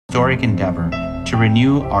historic endeavor to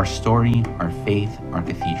renew our story, our faith, our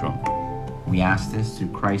cathedral. We ask this through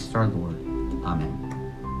Christ our Lord.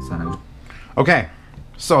 Amen. Son of... Okay,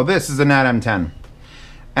 so this is a NAD M10.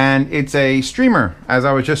 And it's a streamer, as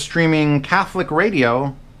I was just streaming Catholic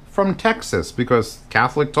radio from Texas, because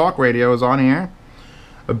Catholic talk radio is on here.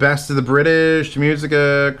 The best of the British, music,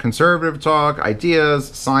 conservative talk, ideas,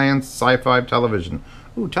 science, sci-fi, television.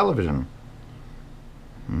 Ooh, television.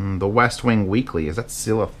 The West Wing Weekly, is that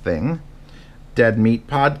still a thing? Dead Meat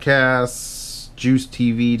Podcasts, Juice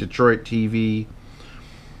TV, Detroit TV.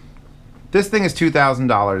 This thing is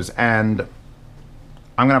 $2,000, and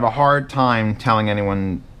I'm going to have a hard time telling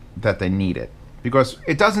anyone that they need it, because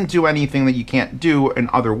it doesn't do anything that you can't do in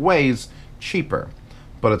other ways cheaper,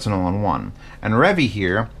 but it's an all-in-one. And Revy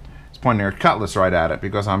here is pointing her cutlass right at it,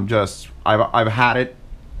 because I've had it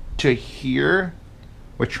to here.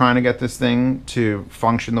 We're trying to get this thing to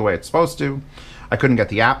function the way it's supposed to. I couldn't get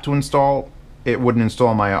the app to install. It wouldn't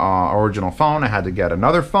install my original phone. I had to get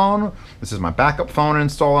another phone. This is my backup phone to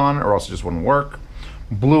install on, or else it just wouldn't work.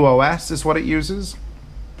 Blue OS is what it uses.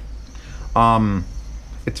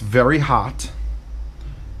 It's very hot.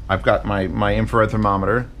 I've got my infrared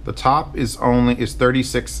thermometer. The top is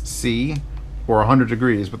 36°C or 100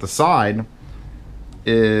 degrees, but the side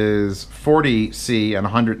is 40°C and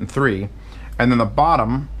 103. And then the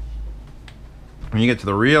bottom, when you get to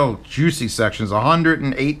the real juicy sections,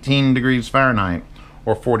 118 degrees Fahrenheit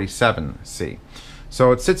or 47°C.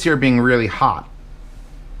 So it sits here being really hot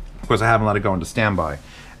because I haven't let it go into standby.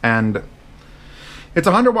 And it's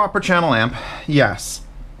a 100 watt per channel amp, yes.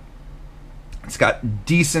 It's got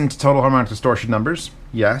decent total harmonic distortion numbers,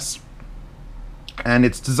 yes. And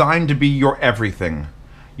it's designed to be your everything.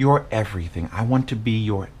 Your everything. I want to be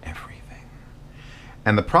your everything.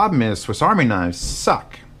 And the problem is Swiss Army knives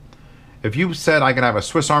suck. If you said I could have a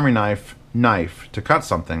Swiss Army knife to cut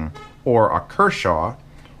something, or a Kershaw,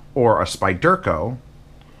 or a Spyderco,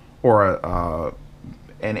 or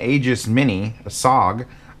an Aegis Mini, a SOG,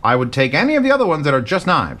 I would take any of the other ones that are just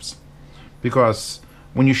knives. Because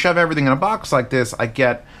when you shove everything in a box like this, I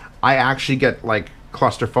actually get like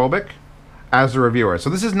claustrophobic as a reviewer. So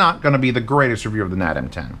this is not going to be the greatest review of the NAD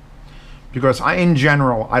M10. Because in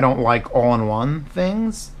general, I don't like all-in-one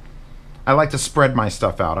things. I like to spread my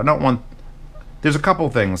stuff out. I don't want... There's a couple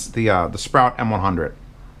things. The Sprout M100.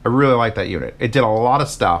 I really like that unit. It did a lot of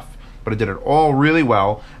stuff, but it did it all really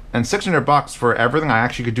well. And $600 for everything, I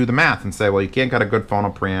actually could do the math and say, well, you can't get a good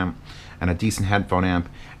phono preamp, and a decent headphone amp,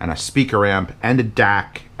 and a speaker amp, and a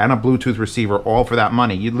DAC, and a Bluetooth receiver, all for that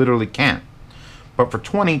money. You literally can't. But for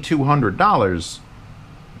 $2,200...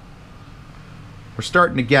 we're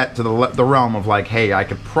starting to get to the realm of like, hey, I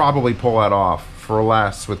could probably pull that off for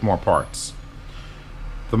less with more parts.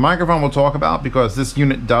 The microphone we'll talk about, because this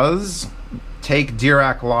unit does take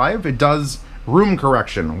Dirac Live. It does room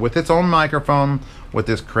correction with its own microphone, with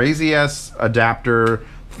this crazy-ass adapter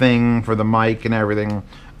thing for the mic and everything.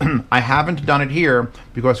 I haven't done it here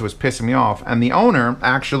because it was pissing me off, and the owner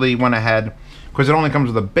actually went ahead, because it only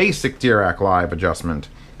comes with a basic Dirac Live adjustment,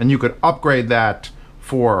 and you could upgrade that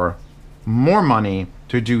for more money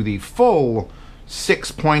to do the full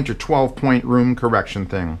 6-point or 12-point room correction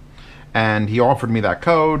thing. And he offered me that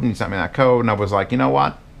code, and he sent me that code, and I was like, you know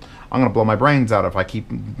what? I'm going to blow my brains out if I keep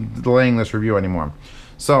delaying this review anymore.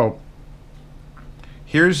 So,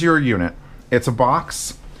 here's your unit. It's a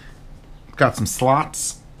box. It's got some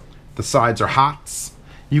slots. The sides are hots.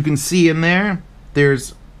 You can see in there,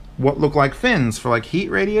 there's what look like fins for like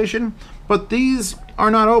heat radiation, but these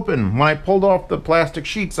are not open. When I pulled off the plastic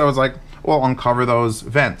sheets, I was like, well, uncover those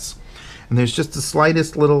vents. And there's just the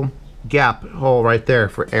slightest little gap hole right there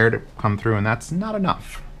for air to come through, and that's not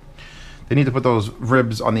enough. They need to put those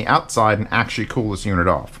ribs on the outside and actually cool this unit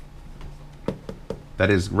off.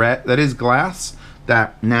 That is red. That is glass.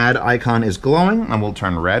 That NAD icon is glowing and will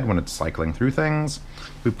turn red when it's cycling through things.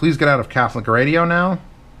 Will we please get out of Catholic radio now?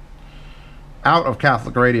 Out of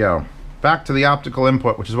Catholic radio. Back to the optical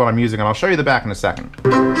input, which is what I'm using, and I'll show you the back in a second.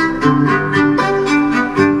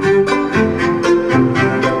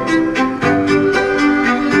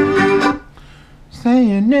 Say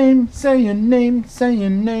your name, say your name, say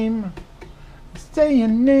your name, say your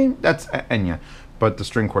name. That's Enya, but the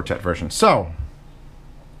string quartet version. So,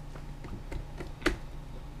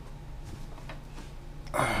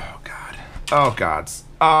 oh God, oh God,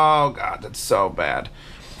 oh God, that's so bad.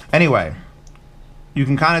 Anyway, you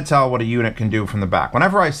can kind of tell what a unit can do from the back.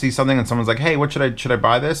 Whenever I see something and someone's like, hey, what should I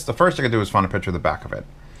buy this? The first thing I do is find a picture of the back of it.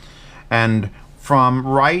 And from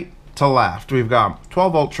right to left, we've got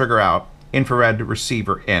 12 volt trigger out, infrared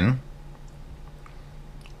receiver in,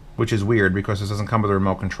 which is weird because this doesn't come with a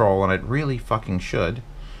remote control, and it really fucking should.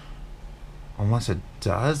 Unless it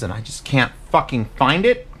does, and I just can't fucking find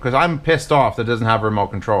it, because I'm pissed off that it doesn't have a remote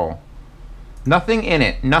control. Nothing in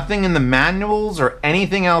it, nothing in the manuals or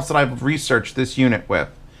anything else that I've researched this unit with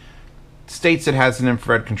states it has an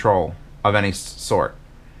infrared control of any sort.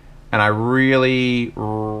 And I really,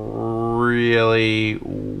 really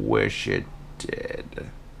wish it did.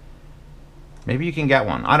 Maybe you can get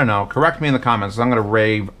one. I don't know. Correct me in the comments, because I'm going to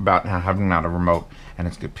rave about having not a remote, and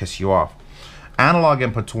it's going to piss you off. Analog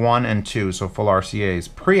inputs 1 and 2, so full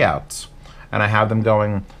RCAs. Pre-outs, and I have them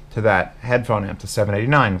going to that headphone amp to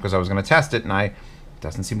 789, because I was going to test it, and it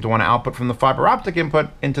doesn't seem to want to output from the fiber optic input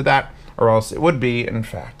into that, or else it would be. In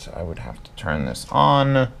fact, I would have to turn this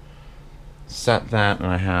on, set that, and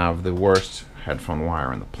I have the worst headphone wire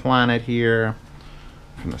on the planet here.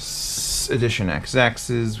 From the Edition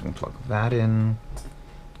XXs, we can plug that in.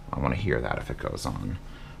 I want to hear that if it goes on.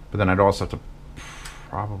 But then I'd also have to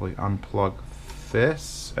probably unplug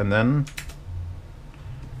this, and then,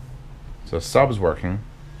 so sub's working.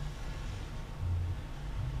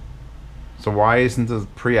 So why isn't the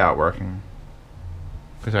pre-out working?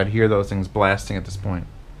 Because I'd hear those things blasting at this point.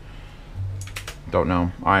 Don't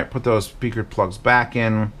know. Alright, put those speaker plugs back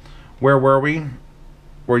in. Where were we?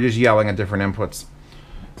 We're just yelling at different inputs.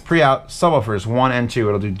 Pre-out subwoofers 1 and 2.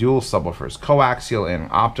 It'll do dual subwoofers. Coaxial in,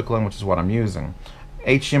 optical in, which is what I'm using.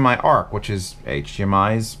 HDMI ARC, which is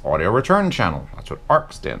HDMI's audio return channel. That's what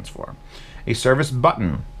ARC stands for. A service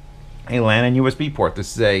button. A LAN and USB port.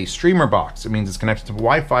 This is a streamer box. It means it's connected to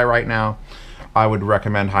Wi-Fi right now. I would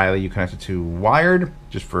recommend highly you connect it to wired,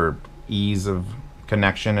 just for ease of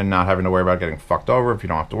connection and not having to worry about getting fucked over if you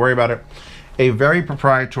don't have to worry about it. A very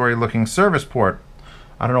proprietary looking service port.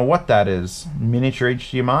 I don't know what that is. Miniature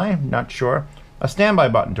HDMI? Not sure. A standby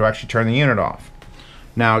button to actually turn the unit off.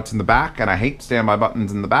 Now it's in the back, and I hate standby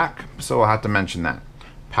buttons in the back, so I'll have to mention that.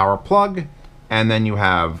 Power plug, and then you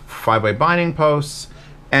have 5-way binding posts,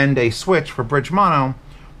 and a switch for bridge mono,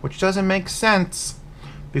 which doesn't make sense,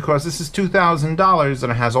 because this is $2,000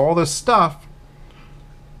 and it has all this stuff.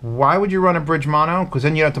 Why would you run a bridge mono? Because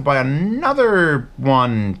then you'd have to buy another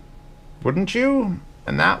one, wouldn't you?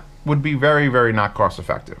 And that would be very, very not cost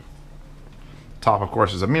effective. Top, of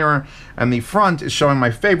course, is a mirror, and the front is showing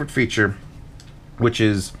my favorite feature, which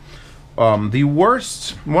is one of the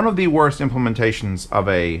worst implementations of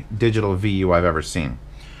a digital VU I've ever seen.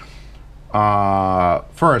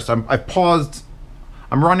 First, I've paused.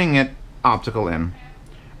 I'm running it optical in,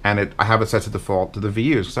 and I have it set to default to the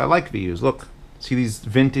VUs, because I like VUs. Look, see these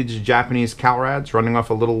vintage Japanese Calrads running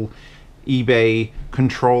off a little eBay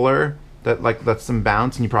controller that lets them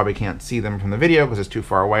bounce, and you probably can't see them from the video because it's too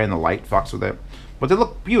far away and the light fucks with it. But they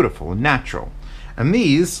look beautiful and natural. And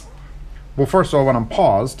these, well, first of all, when I'm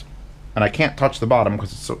paused, and I can't touch the bottom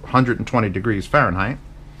because it's 120 degrees Fahrenheit.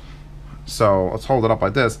 So let's hold it up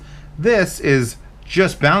like this. This is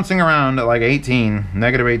just bouncing around at like 18,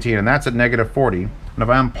 negative 18, and that's at negative 40. And if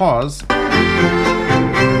I unpause,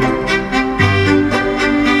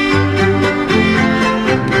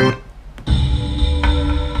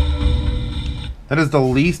 that is the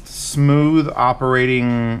least smooth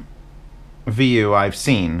operating VU I've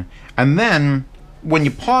seen. And then when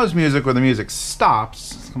you pause music or the music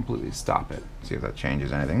stops, let's completely stop it. See if that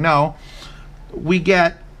changes anything. No, we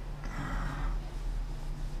get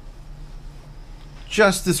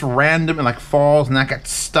just this random, and like falls, and that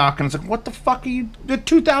gets stuck, and it's like, what the fuck are you?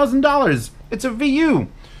 $2,000. It's a VU.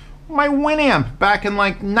 My Winamp back in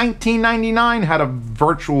like 1999 had a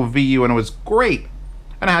virtual VU, and it was great,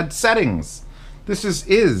 and it had settings. This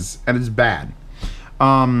is and it's bad.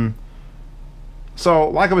 So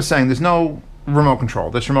like I was saying, there's no remote control.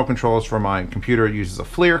 This remote control is for my computer. It uses a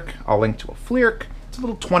FLIRC. I'll link to a FLIRC. It's a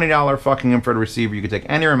little $20 fucking infrared receiver. You can take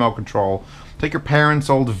any remote control. Take your parents'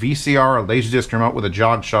 old VCR or Laserdisc remote with a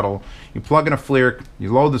jog shuttle. You plug in a FLIRC.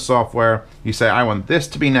 You load the software. You say, I want this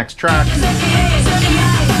to be next track.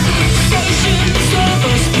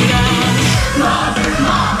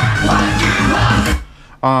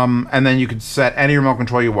 And then you could set any remote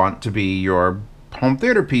control you want to be your home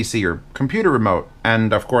theater PC or computer remote.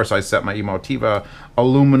 And of course, I set my Emotiva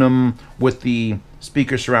aluminum with the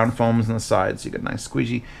speaker surround foams on the sides, so you get a nice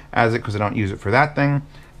squeegee as it, because I don't use it for that thing.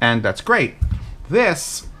 And that's great.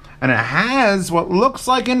 This, and it has what looks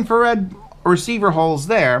like infrared receiver holes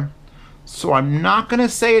there, so I'm not going to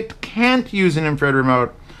say it can't use an infrared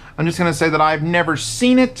remote. I'm just going to say that I've never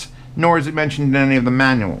seen it, nor is it mentioned in any of the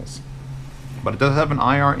manuals. But it does have an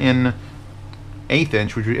IR in 1/8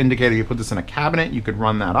 inch, which would indicate if you put this in a cabinet, you could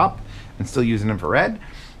run that up and still use an infrared.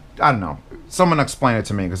 I don't know. Someone explain it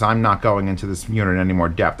to me, because I'm not going into this unit in any more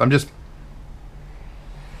depth. I'm just...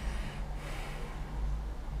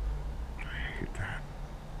 I hate that.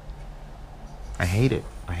 I hate it.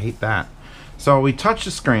 I hate that. So we touch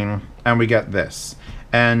the screen and we get this.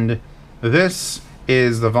 And this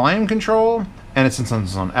is the volume control, and it's since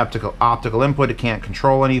it's on optical input, it can't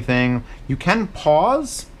control anything. You can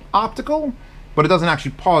pause optical, but it doesn't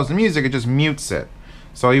actually pause the music, it just mutes it.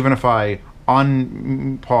 So even if I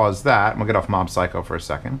unpause that, and we'll get off Mob Psycho for a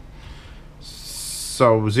second.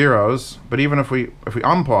 So zeros, but even if we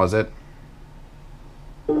unpause it,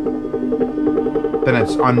 then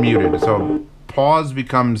it's unmuted. So pause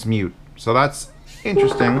becomes mute. So that's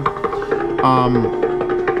interesting.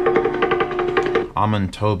 Amon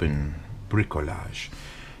Tobin, bricolage.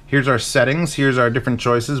 Here's our settings. Here's our different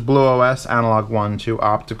choices. Blue OS, analog 1, 2,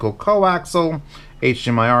 optical, coaxial,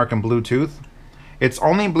 HDMI ARC, and Bluetooth. It's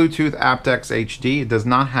only Bluetooth aptX HD. It does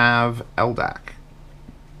not have LDAC.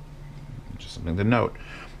 Just something to note.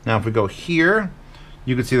 Now if we go here,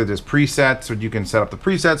 you can see that there's presets, or you can set up the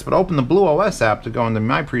presets, but open the Blue OS app to go into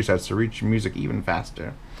My Presets to reach music even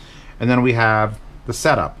faster. And then we have the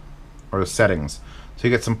setup, or the settings. So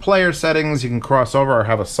you get some player settings, you can cross over or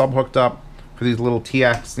have a sub hooked up for these little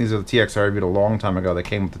TX. These are the TX I reviewed a long time ago. They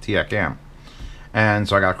came with the TX amp. And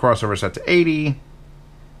so I got a crossover set to 80.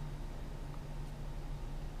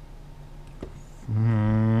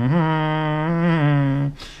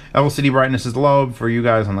 LCD brightness is low for you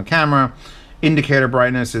guys on the camera. Indicator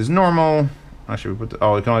brightness is normal. Actually, we can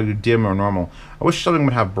only do dim or normal. I wish something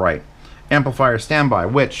would have bright. Amplifier standby,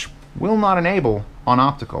 which will not enable on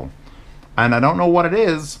optical. And I don't know what it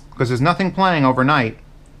is, because there's nothing playing overnight,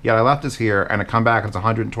 yet I left this here, and it come back, it's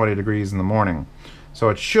 120 degrees in the morning. So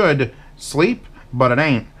it should sleep, but it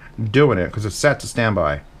ain't doing it, because it's set to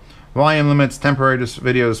standby. Volume limits, temporary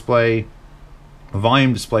video display,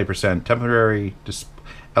 volume display percent, LCD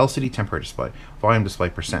temporary display, volume display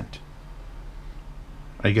percent.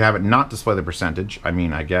 You can have it not display the percentage,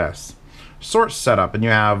 I guess. Source setup, and you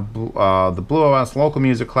have the Blue OS local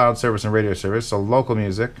music, cloud service, and radio service. So local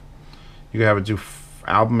music, you can have it do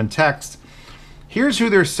album and text. Here's who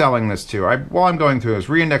they're selling this to. While I'm going through this,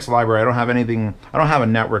 reindex library, I don't have anything, I don't have a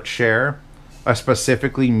network share, a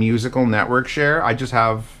specifically musical network share. I just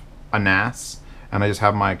have a NAS, and I just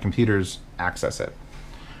have my computers access it.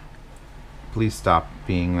 Please stop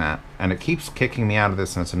being that. And it keeps kicking me out of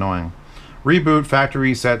this, and it's annoying. Reboot, factory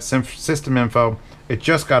reset, system info. It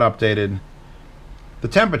just got updated. The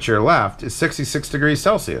temperature left is 66 degrees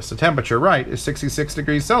Celsius. The temperature right is 66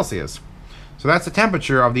 degrees Celsius. So that's the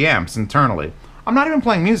temperature of the amps internally. I'm not even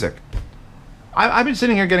playing music. I've been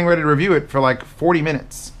sitting here getting ready to review it for like 40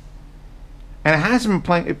 minutes. And it hasn't been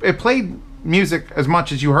playing, it played music as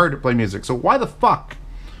much as you heard it play music. So why the fuck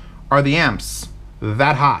are the amps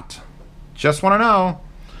that hot? Just want to know.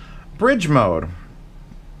 Bridge mode.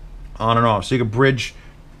 On and off. So you can bridge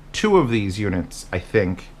 2 of these units, I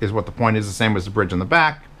think, is what the point is. The same as the bridge on the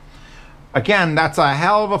back. Again, that's a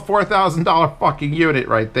hell of a $4,000 fucking unit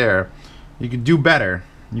right there. You can do better.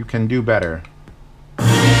 You can do better.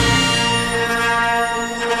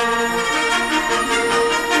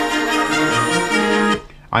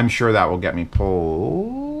 I'm sure that will get me pulled.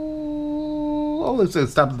 Oh, let's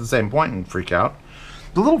stop at the same point and freak out.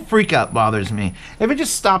 The little freak out bothers me. If it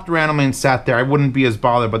just stopped randomly and sat there, I wouldn't be as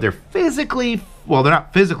bothered, but they're physically, well, they're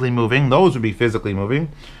not physically moving. Those would be physically moving,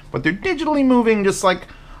 but they're digitally moving, just like,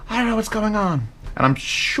 I don't know what's going on. And I'm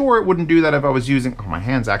sure it wouldn't do that if I was using, oh, my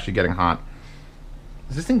hand's actually getting hot.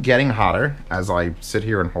 Is this thing getting hotter as I sit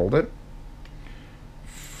here and hold it?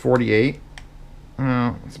 48.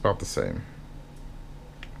 No, it's about the same.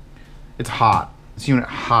 It's hot. This unit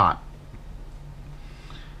hot.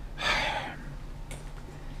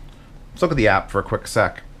 Let's look at the app for a quick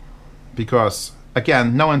sec. Because,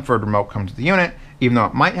 again, no infrared remote comes with the unit. Even though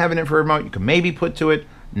it might have an infrared remote, you can maybe put to it.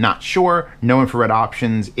 Not sure. No infrared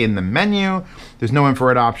options in the menu. There's no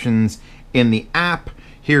infrared options in the app.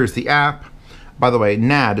 Here's the app. By the way,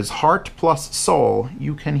 NAD is heart plus soul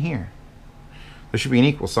you can hear. There should be an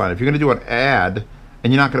equal sign. If you're going to do an add,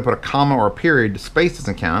 and you're not going to put a comma or a period, the space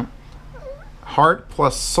doesn't count. Heart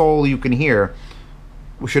plus soul you can hear.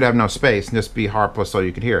 We should have no space and just be heart plus soul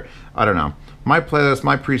you can hear. I don't know. My playlist,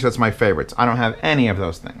 my presets, my favorites. I don't have any of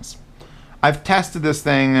those things. I've tested this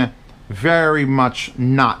thing very much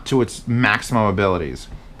not to its maximum abilities.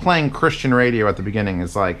 Playing Christian radio at the beginning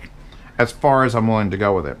is like as far as I'm willing to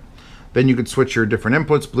go with it. Then you could switch your different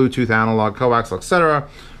inputs, Bluetooth, analog, coaxial, etc.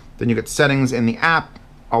 Then you get settings in the app,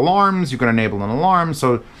 alarms, you can enable an alarm.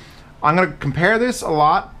 So I'm going to compare this a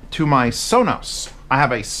lot to my Sonos. I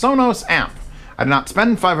have a Sonos amp. I did not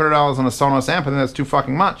spend $500 on a Sonos amp, and that's too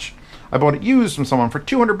fucking much. I bought it used from someone for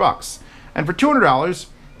 $200. And for $200,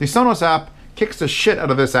 the Sonos app kicks the shit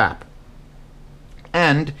out of this app.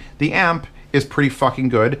 And the amp is pretty fucking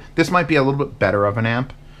good. This might be a little bit better of an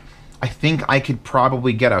amp. I think I could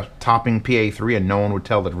probably get a topping PA3 and no one would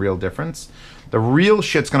tell the real difference. The real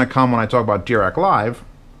shit's going to come when I talk about Dirac Live,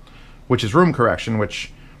 which is room correction,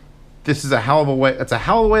 which this is a hell of a way. It's a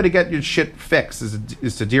hell of a way to get your shit fixed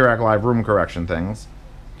is to Dirac Live room correction things.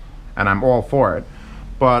 And I'm all for it.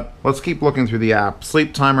 But let's keep looking through the app.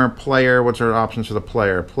 Sleep timer, player. What's our options for the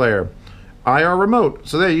player? Player. IR remote.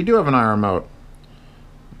 So there, you do have an IR remote.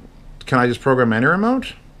 Can I just program any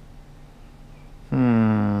remote?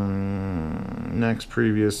 Next,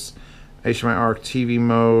 previous. HDMI ARC, TV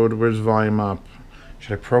mode. Where's volume up?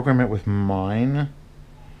 Should I program it with mine?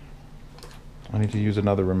 I need to use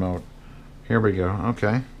another remote. Here we go.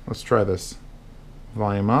 Okay, let's try this.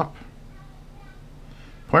 Volume up.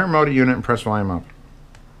 Point remote at unit and press volume up.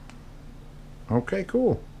 Okay,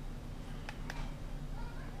 cool.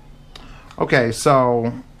 Okay,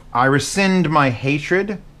 so I rescind my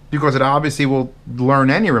hatred because it obviously will learn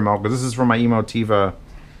any remote because this is from my Emotiva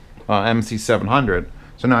MC700.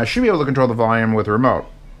 So now I should be able to control the volume with a remote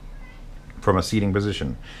from a seating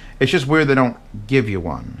position. It's just weird they don't give you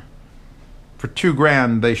one. For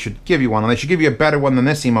 $2,000, they should give you one, and they should give you a better one than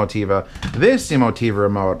this Emotiva. This Emotiva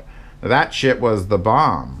remote, that shit was the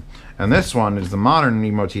bomb. And this one is the modern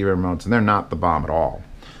Emotiva remotes, and they're not the bomb at all.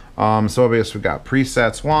 So obviously we've got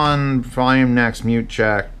presets 1, volume next, mute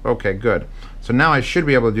check. Okay, good. So now I should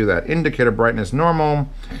be able to do that. Indicator brightness normal,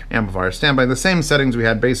 amplifier standby. The same settings we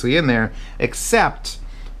had basically in there, except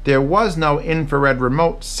there was no infrared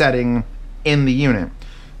remote setting in the unit.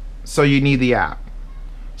 So you need the app.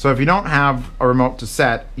 So if you don't have a remote to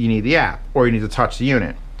set, you need the app, or you need to touch the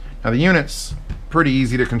unit. Now the unit's pretty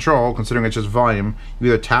easy to control, considering it's just volume. You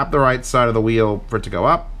either tap the right side of the wheel for it to go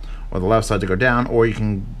up, or the left side to go down, or you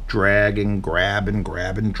can drag and grab and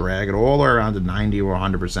grab and drag it all the way around to 90 or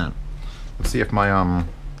 100%. Let's see if my,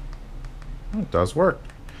 it does work.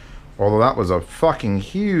 Although that was a fucking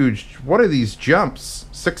huge, what are these jumps?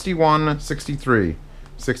 61, 63,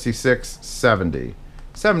 66, 70,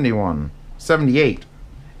 71, 78.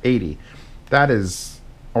 80. That is,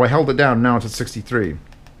 oh, I held it down, now it's at 63.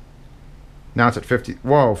 Now it's at 50.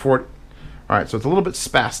 Whoa, 40. All right, so it's a little bit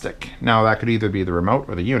spastic. Now that could either be the remote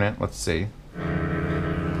or the unit. Let's see.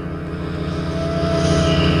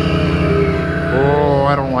 Oh,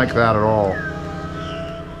 I don't like that at all.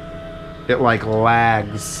 It like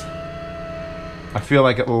lags. I feel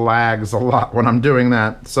like it lags a lot when I'm doing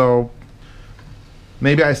that. So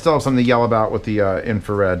maybe I still have something to yell about with the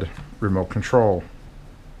infrared remote control.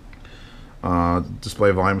 Display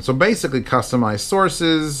volume. So basically customize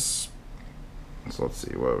sources. So let's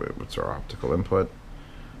see, what's our optical input?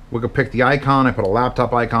 We could pick the icon. I put a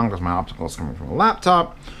laptop icon because my optical is coming from a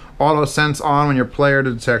laptop. Auto sense on when your player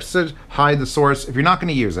detects it. Hide the source if you're not going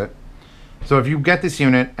to use it. So if you get this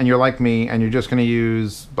unit and you're like me and you're just going to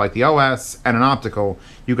use like the OS and an optical,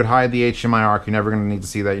 you could hide the HDMI ARC. You're never going to need to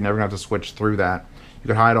see that. You're never going to have to switch through that. You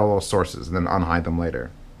could hide all those sources and then unhide them later.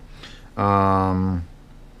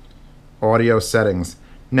 Audio settings.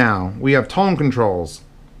 Now, we have tone controls.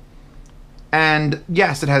 And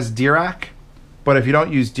yes, it has Dirac, but if you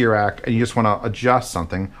don't use Dirac and you just want to adjust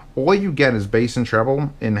something, all you get is bass and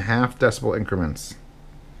treble in half decibel increments.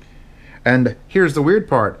 And here's the weird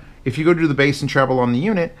part. If you go to do the bass and treble on the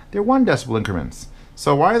unit, they're 1 decibel increments.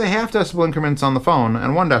 So why are they half decibel increments on the phone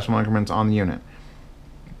and 1 decibel increments on the unit?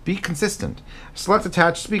 Be consistent. Select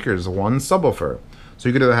attached speakers, 1 subwoofer. So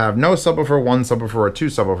you could either have no subwoofer, 1 subwoofer, or 2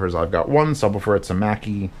 subwoofers. I've got 1 subwoofer. It's a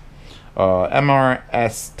Mackie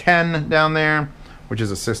MRS10 down there, which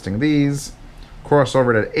is assisting these.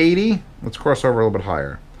 Crossover at 80. Let's cross over a little bit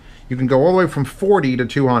higher. You can go all the way from 40 to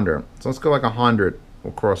 200. So let's go like 100.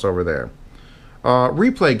 We'll cross over there.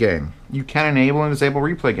 Replay gain. You can enable and disable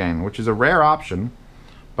replay gain, which is a rare option,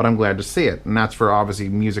 but I'm glad to see it. And that's for obviously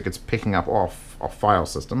music it's picking up off a file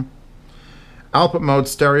system. Output mode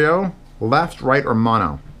stereo. Left, right, or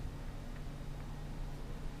mono?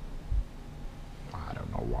 I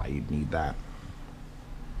don't know why you'd need that.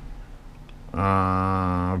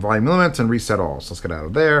 Volume limits and reset all. So let's get out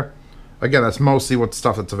of there. Again, that's mostly what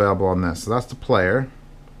stuff that's available on this. So that's the player.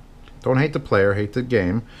 Don't hate the player, hate the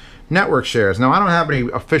game. Network shares. Now, I don't have any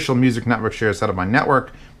official music network shares set up my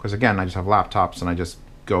network because, again, I just have laptops and I just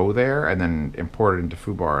go there and then import it into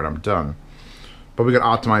FooBar and I'm done. But we could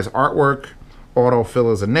optimize artwork.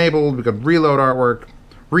 Autofill is enabled. We could reload artwork,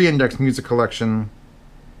 re-index music collection,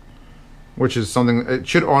 which is something, it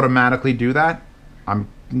should automatically do that. I'm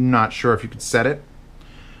not sure if you could set it.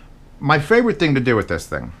 My favorite thing to do with this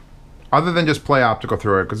thing, other than just play optical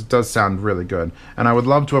through it, because it does sound really good, and I would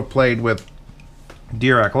love to have played with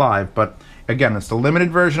Dirac Live, but again, it's the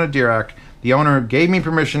limited version of Dirac. The owner gave me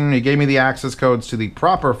permission. He gave me the access codes to the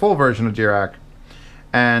proper full version of Dirac.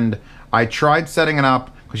 And I tried setting it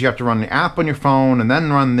up because you have to run the app on your phone and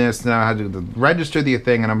then run this. And I had to register the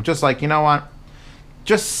thing. And I'm just like, you know what?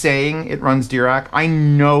 Just saying it runs Dirac, I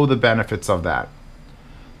know the benefits of that.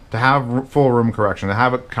 To have full room correction, to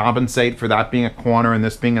have it compensate for that being a corner and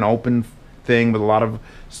this being an open thing with a lot of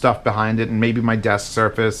stuff behind it and maybe my desk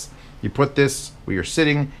surface. You put this where you're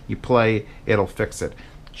sitting, you play, it'll fix it.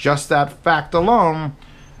 Just that fact alone,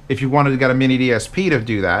 if you wanted to get a mini DSP to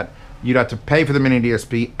do that, you'd have to pay for the mini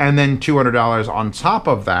DSP and then $200 on top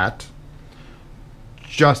of that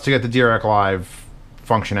just to get the Dirac Live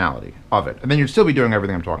functionality of it. And then you'd still be doing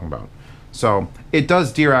everything I'm talking about. So it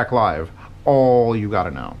does Dirac Live, all you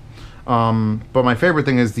gotta know. But my favorite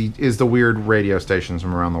thing is the weird radio stations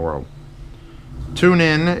from around the world. Tune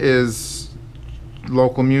in is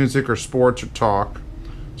local music or sports or talk.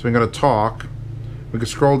 So we can go to talk. We can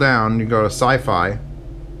scroll down. You go to sci-fi.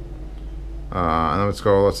 And then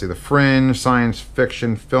let's see, The Fringe, Science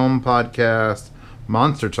Fiction, Film Podcast,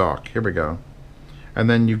 Monster Talk. Here we go. And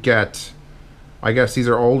then you get, I guess these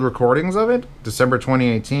are old recordings of it. December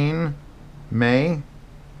 2018, May.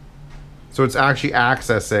 So it's actually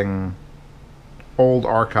accessing old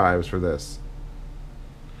archives for this.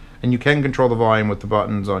 And you can control the volume with the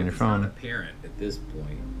buttons on your phone. It's not apparent at this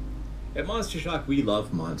point. At Monster Shock, we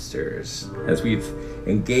love monsters. As we've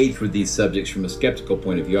engaged with these subjects from a skeptical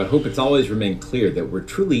point of view, I hope it's always remained clear that we're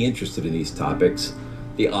truly interested in these topics.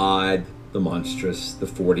 The odd, the monstrous, the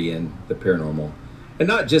Fortean, the paranormal. And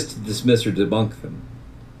not just to dismiss or debunk them.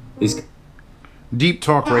 These Deep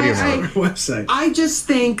Talk Radio website. I just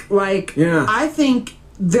think, I think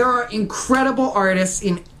there are incredible artists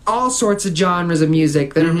in all sorts of genres of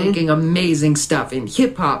music that are making amazing stuff in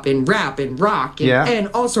hip-hop, in rap, in rock, and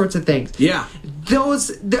all sorts of things. Yeah.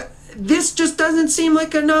 This just doesn't seem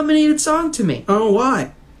like a nominated song to me. Oh,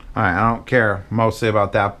 why? All right, I don't care mostly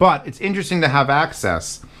about that, but it's interesting to have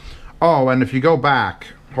access. Oh, and if you go back,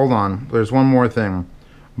 hold on, there's one more thing.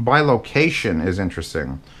 By location is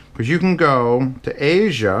interesting, because you can go to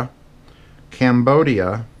Asia,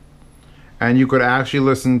 Cambodia, and you could actually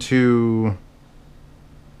listen to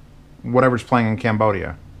whatever's playing in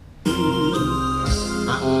Cambodia. And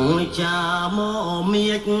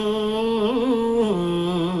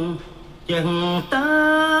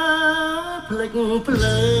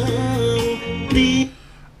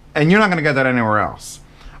you're not going to get that anywhere else.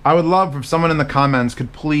 I would love if someone in the comments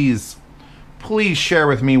could please share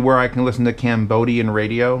with me where I can listen to Cambodian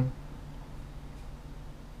radio.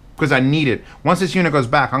 Because I need it. Once this unit goes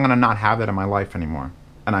back, I'm going to not have that in my life anymore.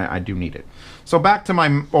 And I do need it. So back to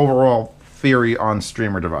my overall theory on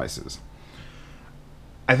streamer devices.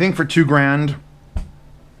 I think for $2,000,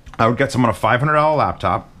 I would get someone a $500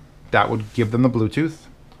 laptop. That would give them the Bluetooth.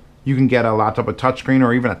 You can get a laptop with touchscreen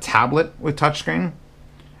or even a tablet with touchscreen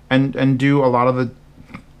and do a lot of the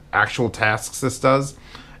actual tasks this does.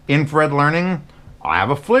 Infrared learning, I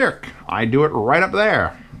have a Flick. I do it right up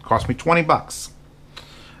there. It cost me $20.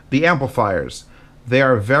 The amplifiers, they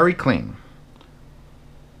are very clean.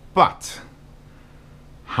 But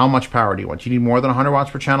how much power do you want? You need more than 100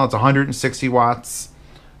 watts per channel. It's 160 watts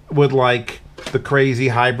with like the crazy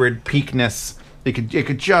hybrid peakness. It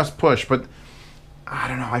could just push, but I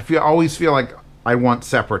don't know. I always feel like I want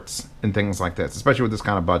separates and things like this, especially with this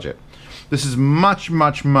kind of budget. This is much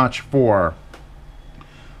for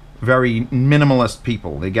very minimalist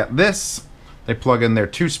people. They get this, they plug in their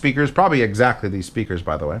 2 speakers, probably exactly these speakers,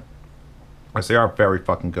 by the way. Because they are very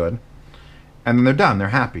fucking good. And then they're done. They're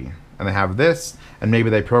happy. And they have this, and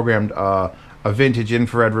maybe they programmed a vintage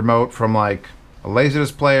infrared remote from like a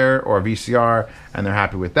Laserdisc player or a VCR, and they're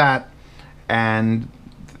happy with that. And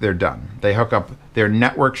they're done. They hook up their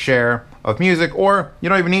network share of music, or you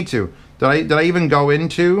don't even need to. Did I even go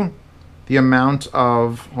into the amount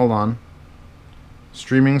of, hold on,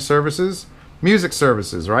 streaming services? Music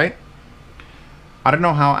services, right? I don't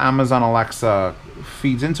know how Amazon Alexa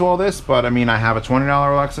feeds into all this, but I mean, I have a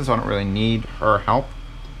 $20 Alexa, so I don't really need her help.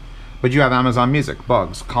 But you have Amazon Music,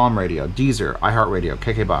 Bugs, Calm Radio, Deezer, iHeartRadio,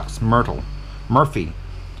 KKBox, Myrtle, Murphy,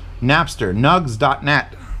 Napster,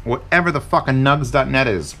 Nugs.net, whatever the fucking Nugs.net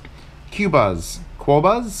is, Qbuzz,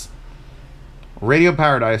 Quobuzz, Radio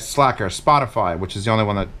Paradise, Slacker, Spotify, which is the only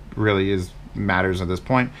one that really matters at this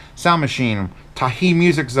point, Sound Machine, Tahi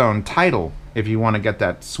Music Zone, Tidal, if you want to get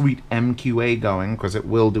that sweet MQA going, because it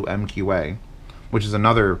will do MQA, which is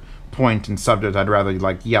another point and subject I'd rather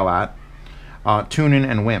like yell at. TuneIn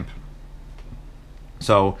and Wimp.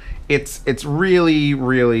 So it's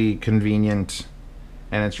really convenient,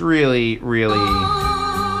 and it's really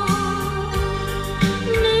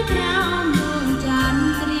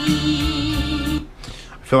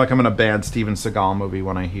feel like I'm in a bad Steven Seagal movie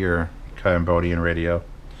when I hear Cambodian radio.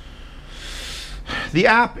 The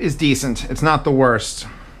app is decent. It's not the worst.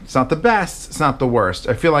 It's not the best. It's not the worst.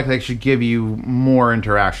 I feel like they should give you more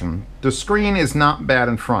interaction. The screen is not bad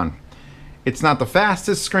in front. It's not the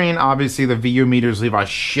fastest screen. Obviously, the VU meters leave a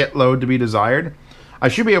shitload to be desired. I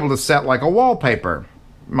should be able to set like a wallpaper,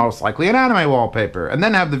 most likely an anime wallpaper, and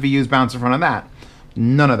then have the VUs bounce in front of that.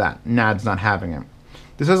 None of that. NAD's not having it.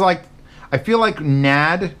 This is like, I feel like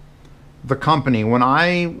NAD, the company, when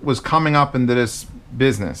I was coming up into this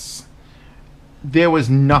business, there was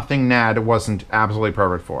nothing NAD wasn't absolutely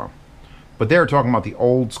perfect for. But they were talking about the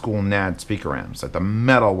old school NAD speaker amps, like the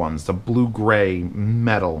metal ones, the blue-gray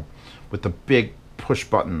metal with the big push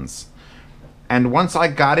buttons. And once I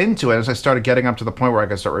got into it, as I started getting up to the point where I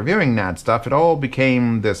could start reviewing NAD stuff, it all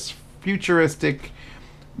became this futuristic,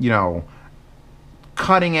 you know,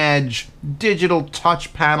 cutting-edge digital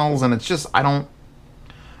touch panels, and it's just, I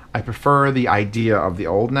prefer the idea of the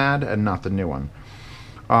old NAD and not the new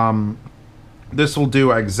one. This will do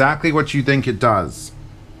exactly what you think it does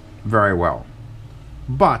very well.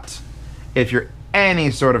 But if you're any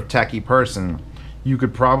sort of techie person, you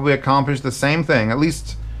could probably accomplish the same thing, at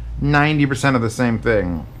least 90% of the same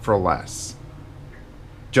thing for less.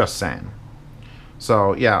 Just saying.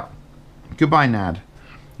 So, yeah. Goodbye, NAD.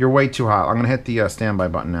 You're way too hot. I'm going to hit the standby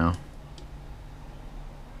button now.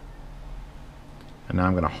 And now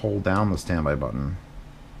I'm going to hold down the standby button.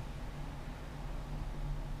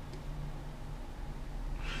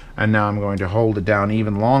 And now I'm going to hold it down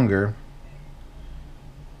even longer.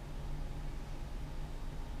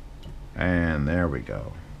 And there we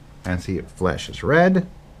go. And see, it flashes red.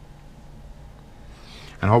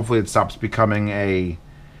 And hopefully it stops becoming a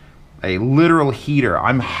literal heater.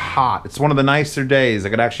 I'm hot. It's one of the nicer days. I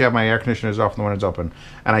could actually have my air conditioners off and the windows open.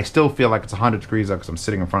 And I still feel like it's 100 degrees out because I'm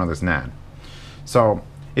sitting in front of this NAD. So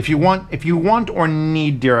if you want or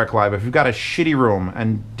need Dirac Live, if you've got a shitty room,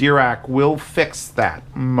 and Dirac will fix that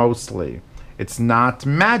mostly. It's not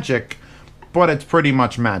magic, but it's pretty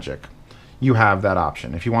much magic. You have that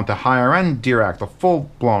option. If you want the higher end Dirac, the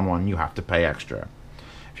full-blown one, you have to pay extra.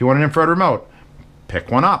 If you want an infrared remote, pick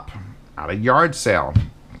one up at a yard sale.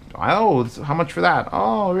 Oh, how much for that?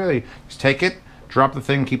 Oh, really? Just take it, drop the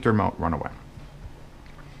thing, keep the remote, run away.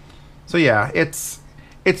 So yeah, it's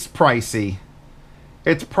pricey.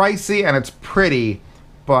 It's pricey and it's pretty,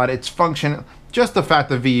 but it's function. Just the fact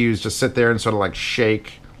that VUs just sit there and sort of like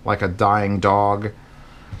shake like a dying dog.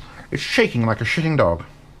 It's shaking like a shitting dog.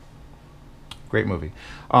 Great movie.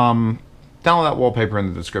 Download that wallpaper in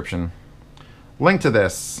the description. Link to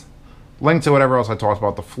this. Link to whatever else I talked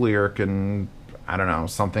about, the FLIRC and, I don't know,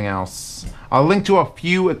 something else. I'll link to a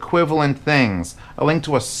few equivalent things. A link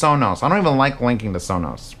to a Sonos. I don't even like linking to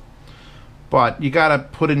Sonos. But you gotta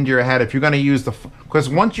put it into your head if you're gonna use the... Because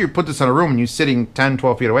once you put this in a room and you're sitting 10,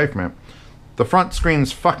 12 feet away from it, the front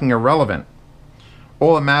screen's fucking irrelevant.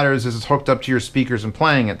 All that matters is it's hooked up to your speakers and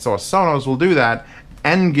playing it. So a Sonos will do that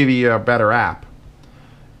and give you a better app,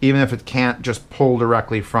 even if it can't just pull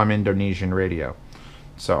directly from Indonesian radio.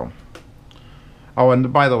 So, oh,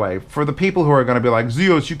 and by the way, for the people who are going to be like,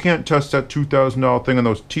 Zeos, you can't test that $2,000 thing on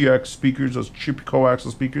those TX speakers, those cheap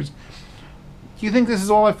coaxial speakers. Do you think this is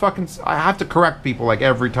all I have to correct people like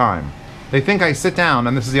every time. They think I sit down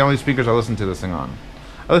and this is the only speakers I listen to this thing on.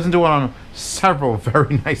 I listen to it on several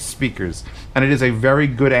very nice speakers, and it is a very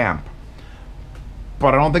good amp.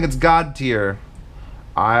 But I don't think it's God tier.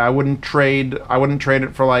 I wouldn't trade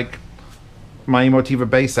it for like my Emotiva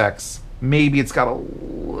Bass X. Maybe it's got a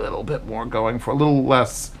little bit more going for a little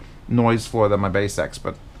less noise floor than my Bass X,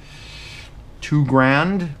 but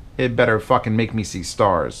 $2,000, it better fucking make me see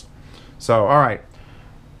stars. So, alright.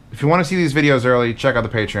 If you want to see these videos early, check out the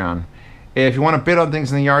Patreon. If you want to bid on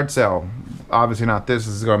things in the yard sale, obviously not this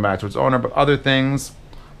is going back to its owner, but other things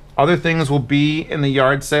will be in the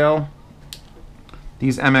yard sale.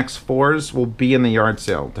 These MX4s will be in the yard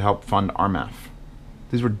sale to help fund RMAF.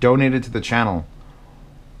 These were donated to the channel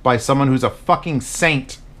by someone who's a fucking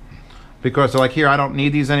saint. Because they're like, here, I don't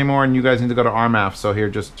need these anymore, and you guys need to go to RMAF, so here,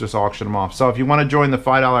 just auction them off. So if you want to join the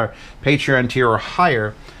 $5 Patreon tier or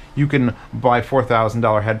higher, you can buy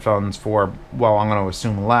 $4,000 headphones for, well, I'm going to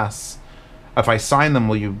assume less. If I sign them,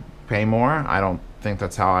 will you pay more? I don't think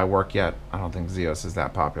that's how I work yet. I don't think Zeos is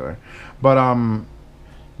that popular. But,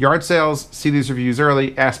 yard sales, see these reviews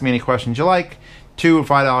early, ask me any questions you like.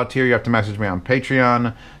 $5 tier, you have to message me on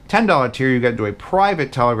Patreon. $10 tier, you get into a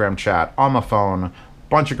private Telegram chat on my phone.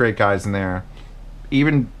 Bunch of great guys in there.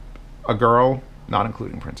 Even a girl, not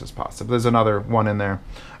including Princess Pasta. There's another one in there.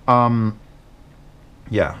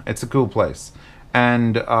 Yeah, it's a cool place.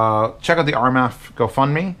 And check out the RMAF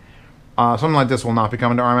GoFundMe. Something like this will not be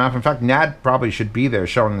coming to RMF. In fact, NAD probably should be there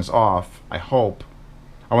showing this off. I hope.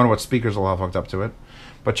 I wonder what speakers will have hooked up to it.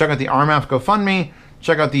 But check out the RMF GoFundMe.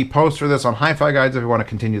 Check out the post for this on Hi-Fi Guides if you want to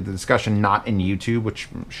continue the discussion, not in YouTube, which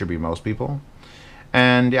should be most people.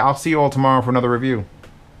 And yeah, I'll see you all tomorrow for another review.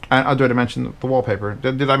 And did I mention the wallpaper?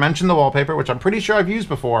 Did I mention the wallpaper, which I'm pretty sure I've used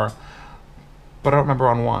before, but I don't remember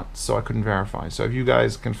on what, so I couldn't verify. So if you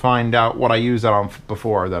guys can find out what I used that on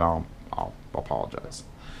before, then I'll apologize.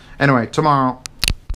 Anyway, tomorrow.